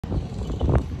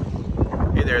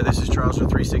Hey there, this is Charles with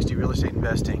 360 Real Estate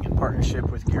Investing in partnership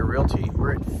with Gear Realty.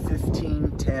 We're at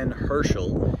 1510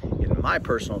 Herschel in my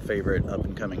personal favorite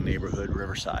up-and-coming neighborhood,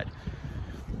 Riverside.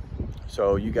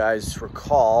 So you guys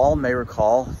may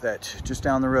recall that just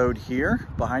down the road here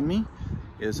behind me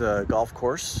is a golf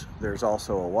course. There's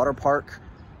also a water park,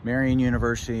 Marian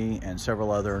University, and several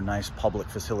other nice public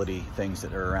facility things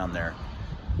that are around there.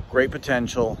 Great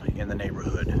potential in the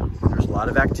neighborhood. There's a lot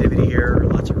of activity here,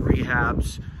 lots of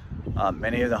rehabs.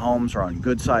 Many of the homes are on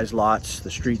good sized lots.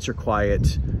 The streets are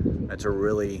quiet. That's a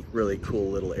really, really cool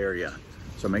little area.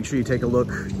 So make sure you take a look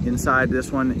inside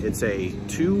this one. It's a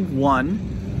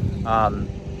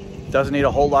 2-1. Doesn't need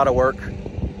a whole lot of work.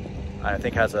 I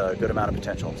think has a good amount of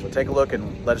potential. So take a look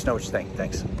and let us know what you think.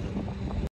 Thanks.